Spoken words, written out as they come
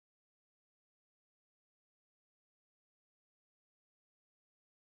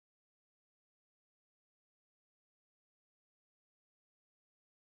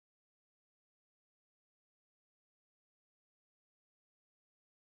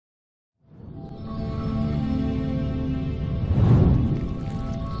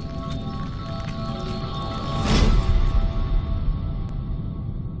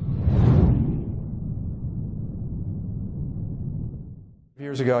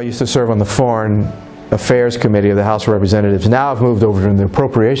Years ago, I used to serve on the Foreign Affairs Committee of the House of Representatives. Now I've moved over to the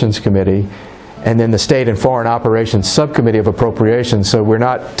Appropriations Committee and then the State and Foreign Operations Subcommittee of Appropriations. So we're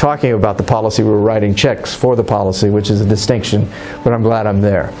not talking about the policy, we're writing checks for the policy, which is a distinction, but I'm glad I'm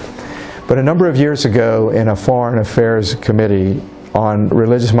there. But a number of years ago in a Foreign Affairs Committee on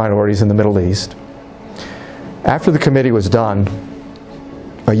religious minorities in the Middle East, after the committee was done,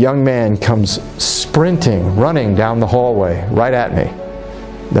 a young man comes sprinting, running down the hallway right at me.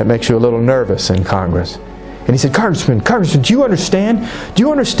 That makes you a little nervous in Congress. And he said, Congressman, do you understand? Do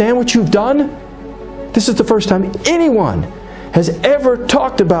you understand what you've done? This is the first time anyone has ever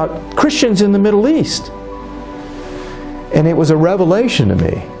talked about Christians in the Middle East. And it was a revelation to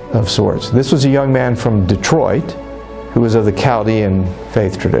me of sorts. This was a young man from Detroit who was of the Chaldean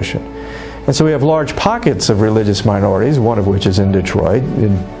faith tradition. And so we have large pockets of religious minorities, one of which is in Detroit,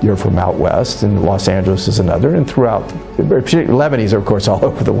 and you're from out west, and Los Angeles is another, and throughout, Lebanese are of course all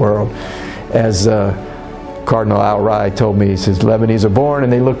over the world. As Cardinal Al-Rai told me, he says, Lebanese are born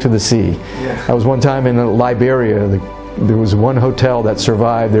and they look to the sea. Yeah. I was one time in Liberia, there was one hotel that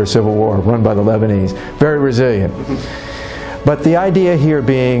survived their civil war, run by the Lebanese, very resilient. But the idea here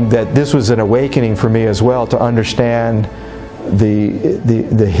being that this was an awakening for me as well to understand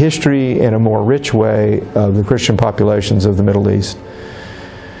the history in a more rich way of the Christian populations of the Middle East.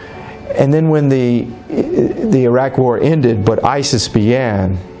 And then when the Iraq War ended, but ISIS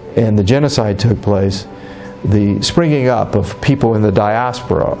began and the genocide took place, the springing up of people in the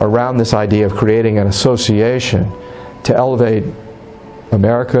diaspora around this idea of creating an association to elevate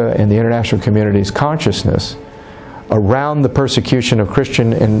America and the international community's consciousness around the persecution of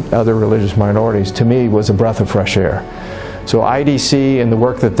Christian and other religious minorities, to me was a breath of fresh air. So IDC and the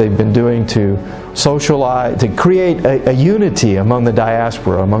work that they've been doing to socialize, to create a unity among the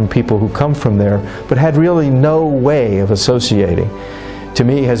diaspora, among people who come from there, but had really no way of associating, to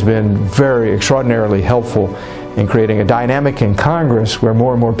me has been very extraordinarily helpful in creating a dynamic in Congress where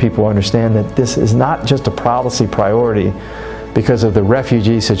more and more people understand that this is not just a policy priority because of the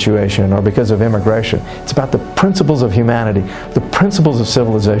refugee situation or because of immigration. It's about the principles of humanity, the principles of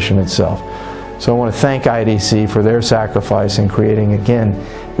civilization itself. So I want to thank IDC for their sacrifice in creating, again,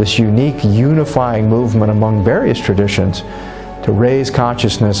 this unique, unifying movement among various traditions to raise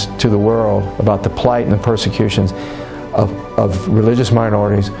consciousness to the world about the plight and the persecutions of religious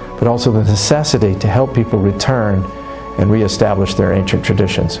minorities, but also the necessity to help people return and reestablish their ancient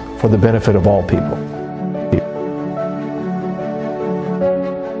traditions for the benefit of all people.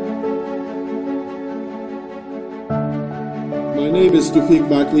 My name is Tufik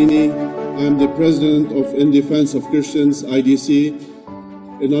Baklini. I'm the president of In Defense of Christians, IDC,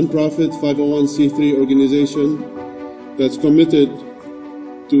 a nonprofit 501c3 organization that's committed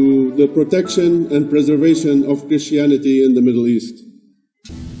to the protection and preservation of Christianity in the Middle East.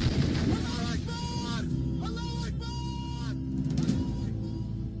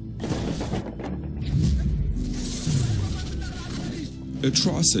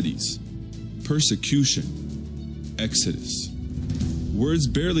 Atrocities, persecution, exodus. Words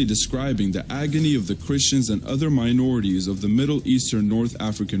barely describing the agony of the Christians and other minorities of the Middle Eastern North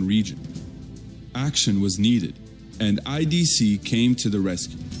African region. Action was needed, and IDC came to the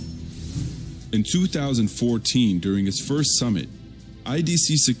rescue. In 2014, during its first summit,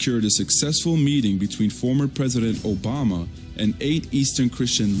 IDC secured a successful meeting between former President Obama and 8 Eastern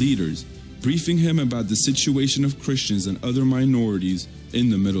Christian leaders, briefing him about the situation of Christians and other minorities in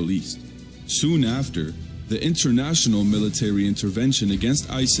the Middle East. Soon after, the international military intervention against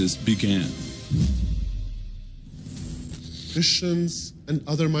ISIS began. Christians and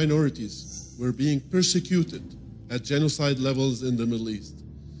other minorities were being persecuted at genocide levels in the Middle East,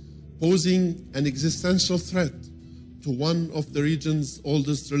 posing an existential threat to one of the region's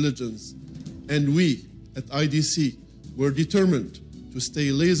oldest religions. And we at IDC were determined to stay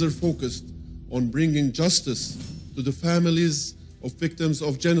laser-focused on bringing justice to the families of victims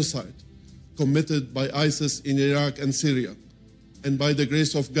of genocide committed by ISIS in Iraq and Syria. And by the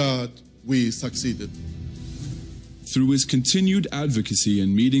grace of God, we succeeded. Through his continued advocacy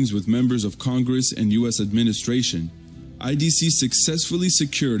and meetings with members of Congress and U.S. administration, IDC successfully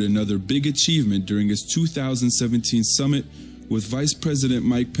secured another big achievement during its 2017 summit with Vice President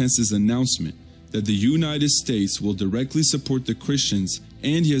Mike Pence's announcement that the United States will directly support the Christians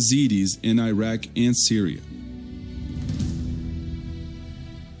and Yazidis in Iraq and Syria.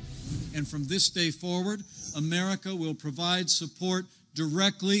 And from this day forward, America will provide support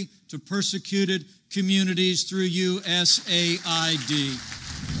directly to persecuted communities through USAID.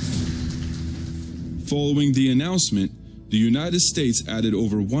 Following the announcement, the United States added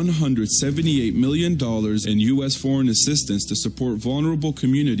over $178 million in U.S. foreign assistance to support vulnerable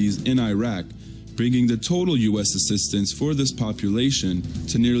communities in Iraq, bringing the total U.S. assistance for this population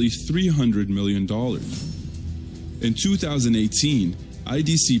to nearly $300 million. In 2018,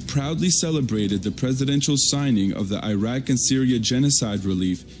 IDC proudly celebrated the presidential signing of the Iraq and Syria Genocide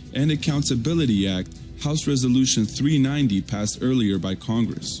Relief and Accountability Act, House Resolution 390, passed earlier by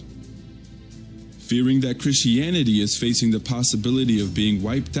Congress. Fearing that Christianity is facing the possibility of being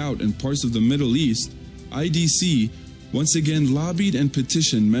wiped out in parts of the Middle East, IDC once again lobbied and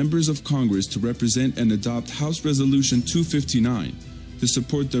petitioned members of Congress to represent and adopt House Resolution 259 to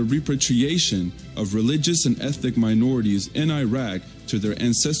support the repatriation of religious and ethnic minorities in Iraq to their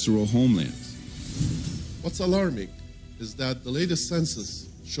ancestral homelands. What's alarming is that the latest census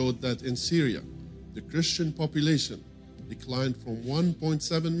showed that in Syria, the Christian population declined from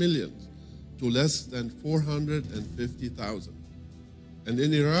 1.7 million to less than 450,000. And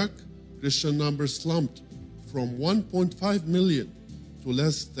in Iraq, Christian numbers slumped from 1.5 million to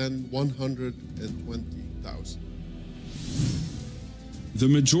less than 120,000. The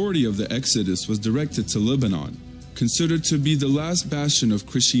majority of the exodus was directed to Lebanon, considered to be the last bastion of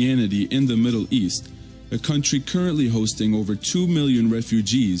Christianity in the Middle East, a country currently hosting over 2 million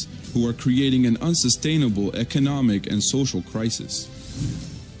refugees who are creating an unsustainable economic and social crisis.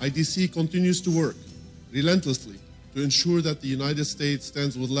 IDC continues to work relentlessly to ensure that the United States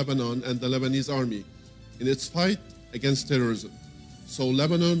stands with Lebanon and the Lebanese army in its fight against terrorism, so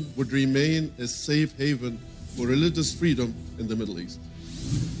Lebanon would remain a safe haven for religious freedom in the Middle East.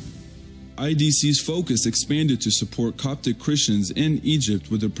 IDC's focus expanded to support Coptic Christians in Egypt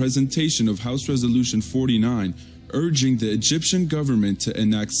with the presentation of House Resolution 49, urging the Egyptian government to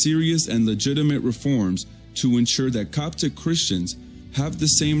enact serious and legitimate reforms to ensure that Coptic Christians have the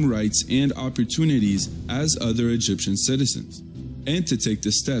same rights and opportunities as other Egyptian citizens, and to take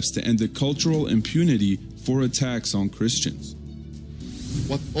the steps to end the cultural impunity for attacks on Christians.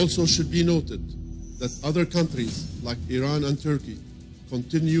 What also should be noted that other countries like Iran and Turkey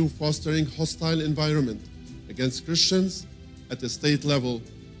continue fostering hostile environment against Christians at the state level,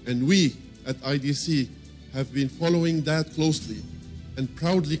 and we at IDC have been following that closely and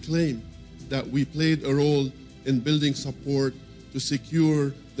proudly claim that we played a role in building support to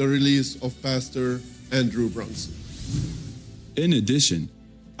secure the release of Pastor Andrew Brunson. In addition,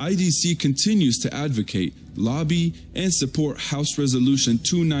 IDC continues to advocate, lobby, and support House Resolution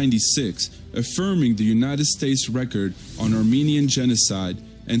 296, affirming the United States record on Armenian genocide,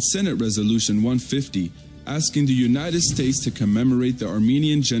 and Senate Resolution 150, asking the United States to commemorate the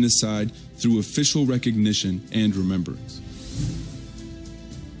Armenian genocide through official recognition and remembrance.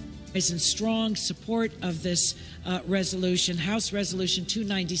 Is in strong support of this resolution, House Resolution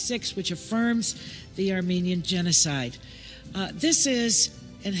 296, which affirms the Armenian genocide. This is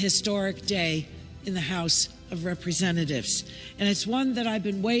an historic day in the House of Representatives, and it's one that I've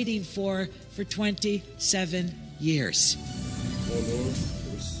been waiting for 27 years.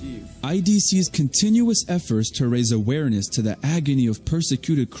 IDC's continuous efforts to raise awareness to the agony of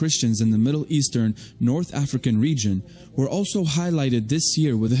persecuted Christians in the Middle Eastern North African region were also highlighted this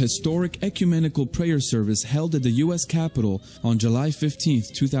year with a historic ecumenical prayer service held at the U.S. Capitol on July 15,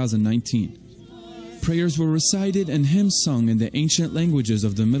 2019. Prayers were recited and hymns sung in the ancient languages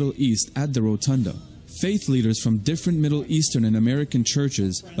of the Middle East at the Rotunda. Faith leaders from different Middle Eastern and American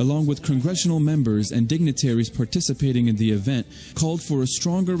churches, along with congressional members and dignitaries participating in the event, called for a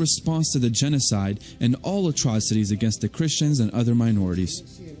stronger response to the genocide and all atrocities against the Christians and other minorities.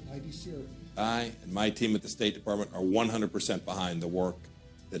 I and my team at the State Department are 100% behind the work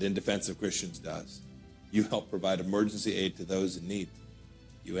that In Defense of Christians does. You help provide emergency aid to those in need.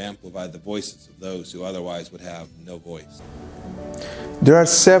 You amplify the voices of those who otherwise would have no voice. There are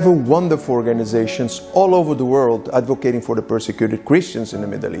several wonderful organizations all over the world advocating for the persecuted Christians in the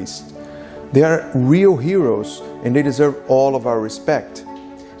Middle East. They are real heroes and they deserve all of our respect.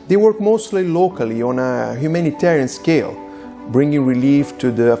 They work mostly locally on a humanitarian scale, bringing relief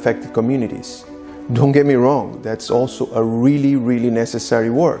to the affected communities. Don't get me wrong, that's also a really necessary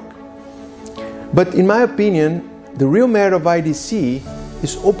work. But in my opinion, the real merit of IDC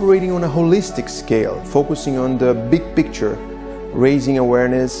is operating on a holistic scale, focusing on the big picture, raising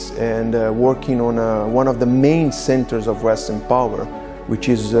awareness and working on one of the main centers of Western power, which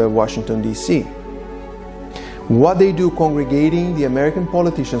is Washington, D.C. What they do congregating the American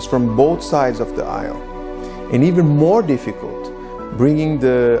politicians from both sides of the aisle, and even more difficult, bringing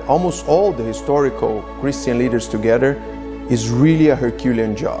almost all the historical Christian leaders together, is really a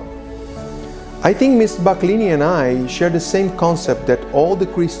Herculean job. I think Ms. Baclini and I share the same concept that all the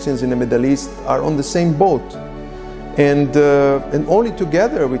Christians in the Middle East are on the same boat. and only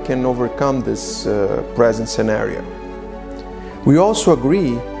together we can overcome this present scenario. We also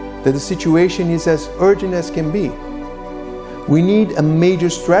agree that the situation is as urgent as can be. We need a major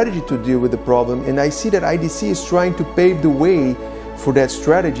strategy to deal with the problem, and I see that IDC is trying to pave the way for that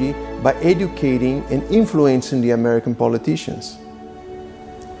strategy by educating and influencing the American politicians.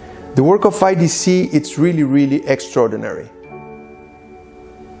 The work of IDC, it's really extraordinary.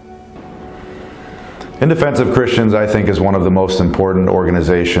 In Defense of Christians, I think, is one of the most important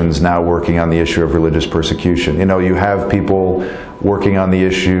organizations now working on the issue of religious persecution. You know, you have people working on the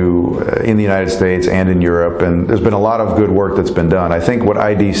issue in the United States and in Europe, and there's been a lot of good work that's been done. I think what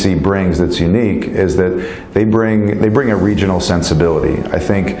IDC brings that's unique is that they bring a regional sensibility. I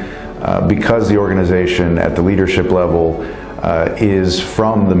think because the organization at the leadership level is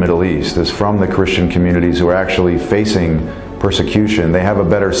from the Middle East, is from the Christian communities who are actually facing persecution, they have a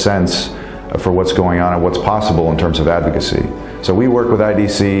better sense for what's going on and what's possible in terms of advocacy. So we work with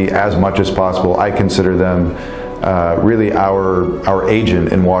IDC as much as possible. I consider them really our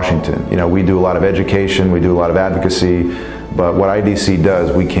agent in Washington. You know, we do a lot of education, we do a lot of advocacy, but what IDC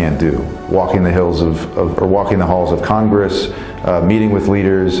does, we can't do. Walking the halls of Congress, meeting with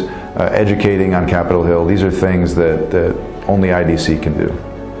leaders, educating on Capitol Hill, these are things that only IDC can do.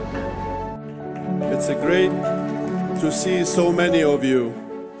 It's great to see so many of you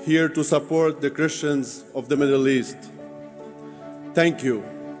here to support the Christians of the Middle East. Thank you.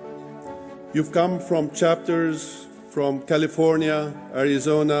 You've come from chapters from California,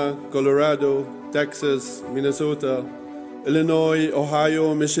 Arizona, Colorado, Texas, Minnesota, Illinois,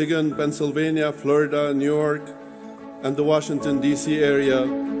 Ohio, Michigan, Pennsylvania, Florida, New York, and the Washington, D.C. area,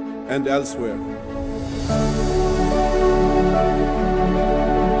 and elsewhere.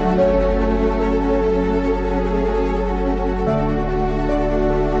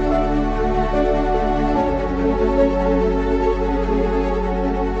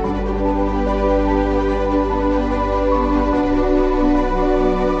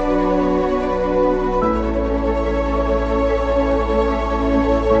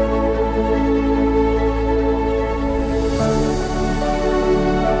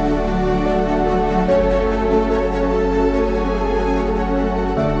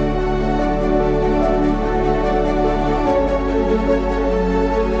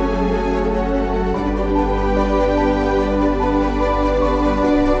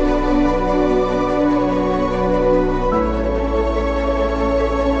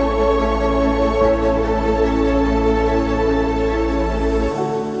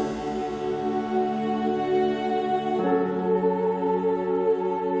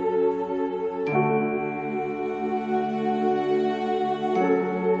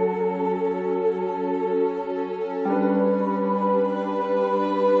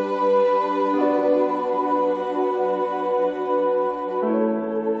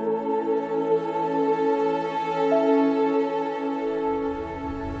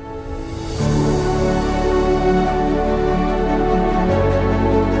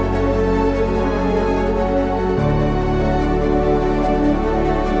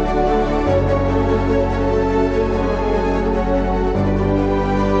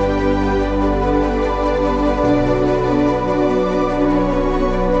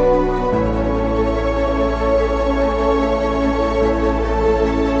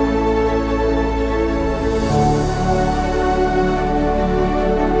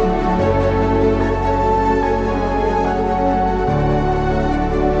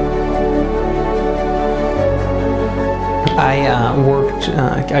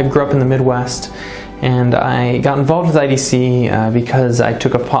 I grew up in the Midwest, and I got involved with IDC because I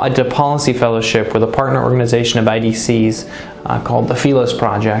did a policy fellowship with a partner organization of IDC's called the Philos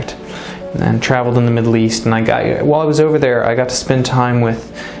Project, and traveled in the Middle East. And while I was over there, I got to spend time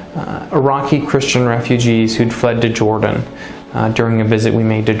with Iraqi Christian refugees who'd fled to Jordan during a visit we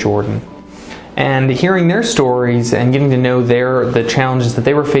made to Jordan. And hearing their stories and getting to know the challenges that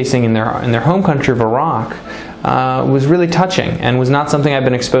they were facing in their home country of Iraq was really touching, and was not something I've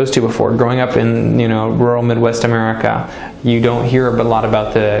been exposed to before. Growing up in rural Midwest America, you don't hear a lot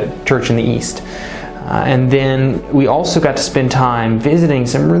about the church in the East. And then we also got to spend time visiting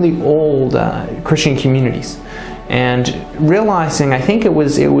some really old Christian communities, and realizing, I think it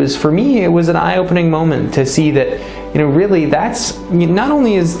was for me, it was an eye-opening moment to see that really that's not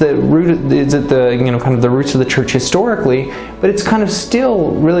only is the kind of the roots of the church historically, but it's kind of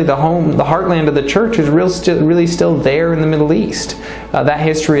still really the heartland of the church is really still there in the Middle East. That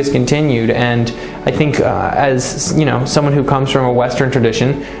history has continued, and I think as someone who comes from a Western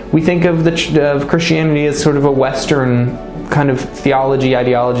tradition, we think of Christianity as sort of a Western kind of theology,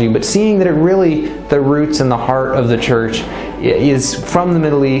 ideology, but seeing that it really, the roots and the heart of the church is from the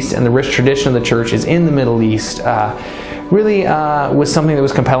Middle East, and the rich tradition of the church is in the Middle East, really was something that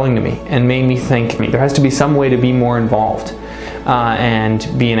was compelling to me and made me think there has to be some way to be more involved and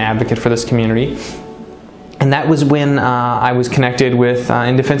be an advocate for this community. And that was when I was connected with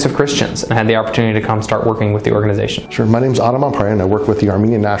In Defense of Christians and had the opportunity to come start working with the organization. Sure. My name is Adam Ampray, and I work with the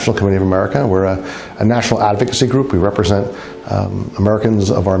Armenian National Committee of America. We're a national advocacy group. We represent Americans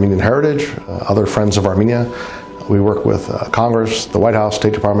of Armenian heritage, other friends of Armenia. We work with Congress, the White House,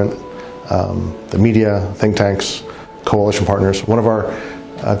 State Department, the media, think tanks, coalition partners. One of our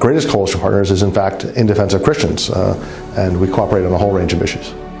greatest coalition partners is, in fact, In Defense of Christians, and we cooperate on a whole range of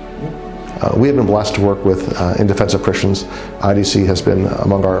issues. We have been blessed to work with In Defense of Christians. IDC has been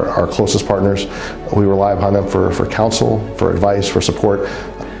among our closest partners. We rely upon them for counsel, for advice, for support.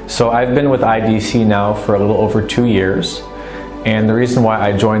 So I've been with IDC now for a little over 2 years, and the reason why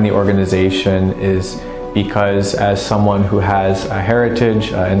I joined the organization is because as someone who has a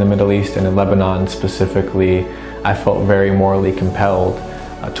heritage in the Middle East and in Lebanon specifically, I felt very morally compelled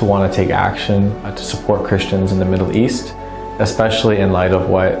to want to take action to support Christians in the Middle East, especially in light of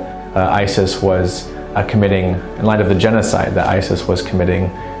what ISIS was committing, in light of the genocide that ISIS was committing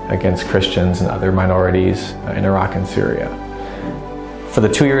against Christians and other minorities in Iraq and Syria. For the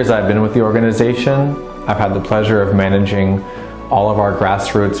 2 years I've been with the organization, I've had the pleasure of managing all of our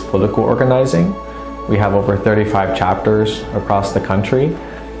grassroots political organizing. We have over 35 chapters across the country,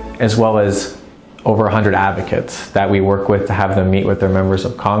 as well as over 100 advocates that we work with to have them meet with their members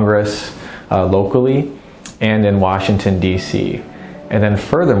of Congress locally and in Washington, D.C. And then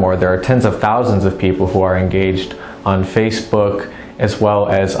furthermore, there are tens of thousands of people who are engaged on Facebook as well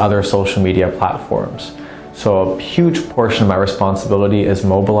as other social media platforms. So a huge portion of my responsibility is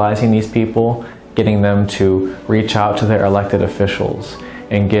mobilizing these people, getting them to reach out to their elected officials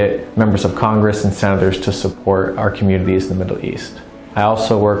and get members of Congress and senators to support our communities in the Middle East. I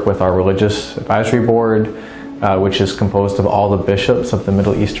also work with our Religious Advisory Board, which is composed of all the bishops of the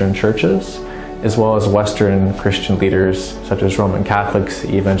Middle Eastern churches, as well as Western Christian leaders such as Roman Catholics,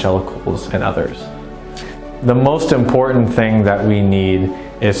 evangelicals, and others. The most important thing that we need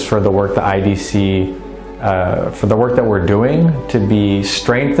is for the work that IDC, for the work that we're doing to be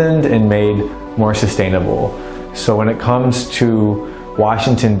strengthened and made more sustainable. So when it comes to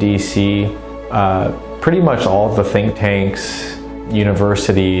Washington, D.C., pretty much all of the think tanks,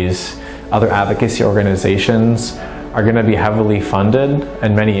 universities, other advocacy organizations are going to be heavily funded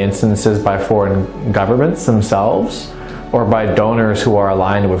in many instances by foreign governments themselves or by donors who are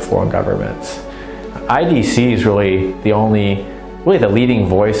aligned with foreign governments. IDC is really the leading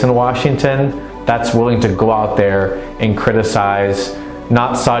voice in Washington that's willing to go out there and criticize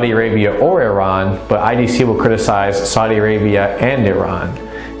not Saudi Arabia or Iran, but IDC will criticize Saudi Arabia and Iran,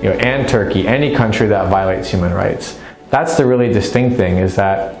 and Turkey, any country that violates human rights. That's the really distinct thing, is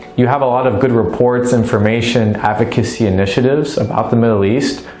that you have a lot of good reports, information, advocacy initiatives about the Middle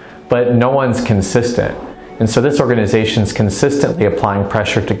East, but no one's consistent. And so this organization is consistently applying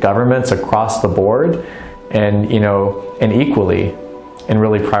pressure to governments across the board and, and equally, and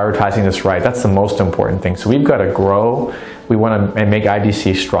really prioritizing this right. That's the most important thing. So we've got to grow. We want to make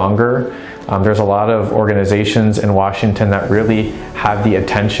IDC stronger. There's a lot of organizations in Washington that really have the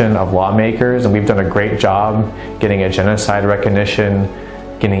attention of lawmakers, and we've done a great job getting a genocide recognition,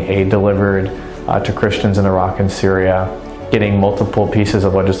 getting aid delivered to Christians in Iraq and Syria, getting multiple pieces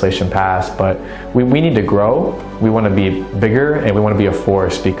of legislation passed. But we need to grow. We want to be bigger, and we want to be a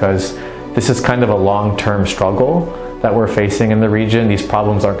force, because this is kind of a long-term struggle that we're facing in the region. These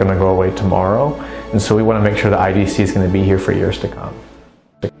problems aren't going to go away tomorrow. And so we want to make sure that IDC is going to be here for years to come.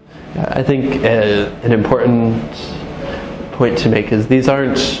 I think an important point to make is this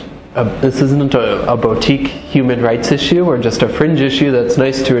isn't a boutique human rights issue or just a fringe issue that's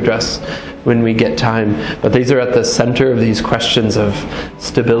nice to address when we get time, but these are at the center of these questions of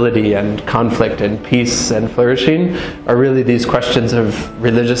stability and conflict and peace and flourishing, are really these questions of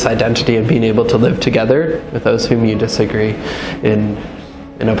religious identity and being able to live together with those whom you disagree.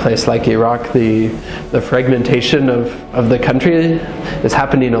 In a place like Iraq, the fragmentation of the country is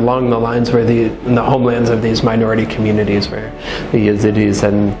happening along the lines where in the homelands of these minority communities, where the Yazidis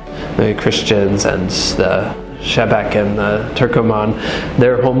and the Christians and the Shebek and the Turkoman,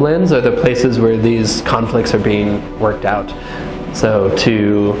 their homelands are the places where these conflicts are being worked out. So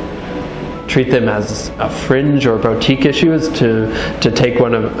to treat them as a fringe or boutique issue is to take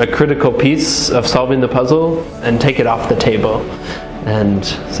a critical piece of solving the puzzle and take it off the table. And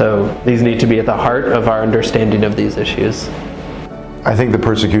so these need to be at the heart of our understanding of these issues. I think the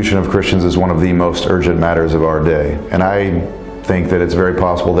persecution of Christians is one of the most urgent matters of our day. And I think that it's very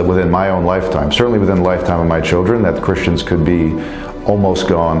possible that within my own lifetime, certainly within the lifetime of my children, that Christians could be almost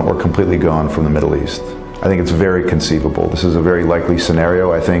gone or completely gone from the Middle East. I think it's very conceivable. This is a very likely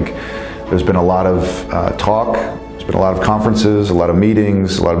scenario. I think there's been a lot of talk, there's been a lot of conferences, a lot of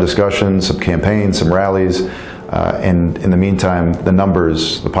meetings, a lot of discussions, some campaigns, some rallies, and in the meantime, the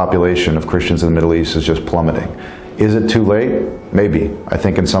numbers, the population of Christians in the Middle East is just plummeting. Is it too late? Maybe. I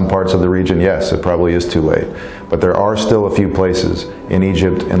think in some parts of the region, yes, it probably is too late. But there are still a few places in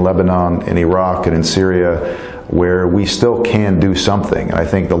Egypt, in Lebanon, in Iraq, and in Syria where we still can do something. And I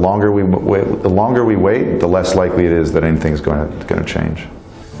think the longer we wait, the less likely it is that anything's going to change.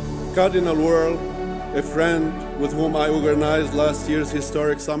 Cardinal World, a friend with whom I organized last year's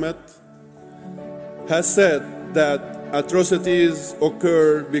historic summit, has said that atrocities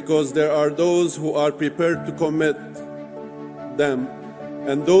occur because there are those who are prepared to commit them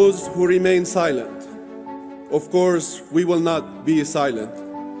and those who remain silent. Of course, we will not be silent,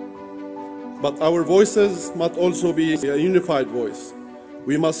 but our voices must also be a unified voice.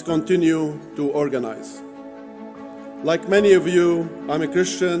 We must continue to organize. Like many of you, I'm a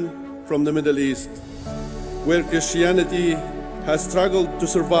Christian from the Middle East, where Christianity has struggled to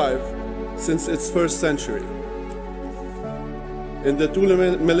survive since its first century. In the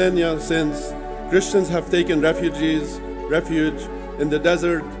 2 millennia since, Christians have taken refuge in the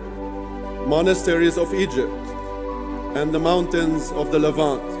desert monasteries of Egypt and the mountains of the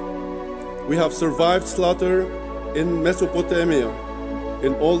Levant. We have survived slaughter in Mesopotamia.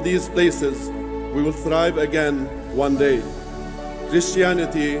 In all these places, we will thrive again one day.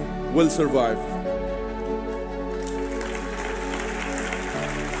 Christianity will survive.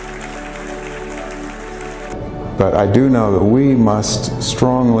 But I do know that we must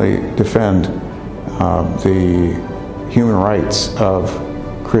strongly defend the human rights of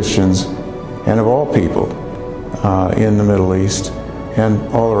Christians and of all people in the Middle East and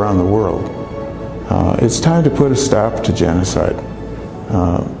all around the world. It's time to put a stop to genocide.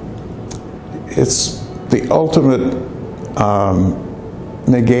 It's the ultimate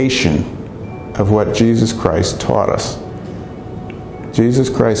negation of what Jesus Christ taught us. Jesus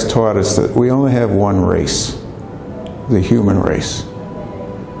Christ taught us that we only have one race, the human race.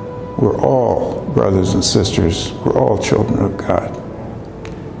 We're all brothers and sisters. We're all children of God.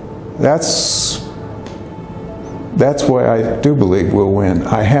 That's why I do believe we'll win.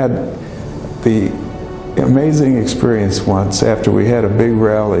 I had the amazing experience once after we had a big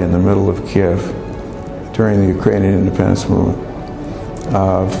rally in the middle of Kiev during the Ukrainian independence movement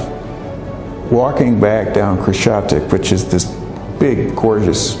of walking back down Krещатик, which is this big,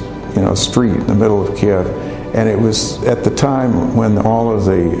 gorgeous, street in the middle of Kiev. And it was at the time when all of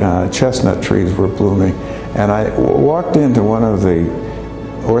the chestnut trees were blooming. And I walked into one of the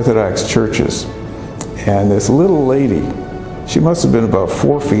Orthodox churches, and this little lady, she must have been about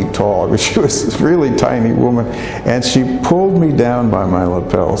 4 feet tall, but she was this really tiny woman, and she pulled me down by my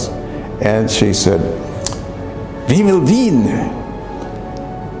lapels, and she said, "We will win."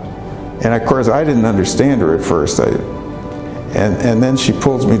 And of course, I didn't understand her at first. And then she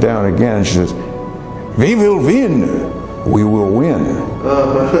pulls me down again, and she says, "We will win. We will win."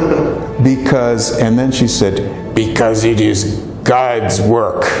 And then she said, "Because it is God's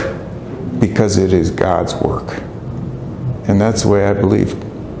work." Because it is God's work. And that's the way I believe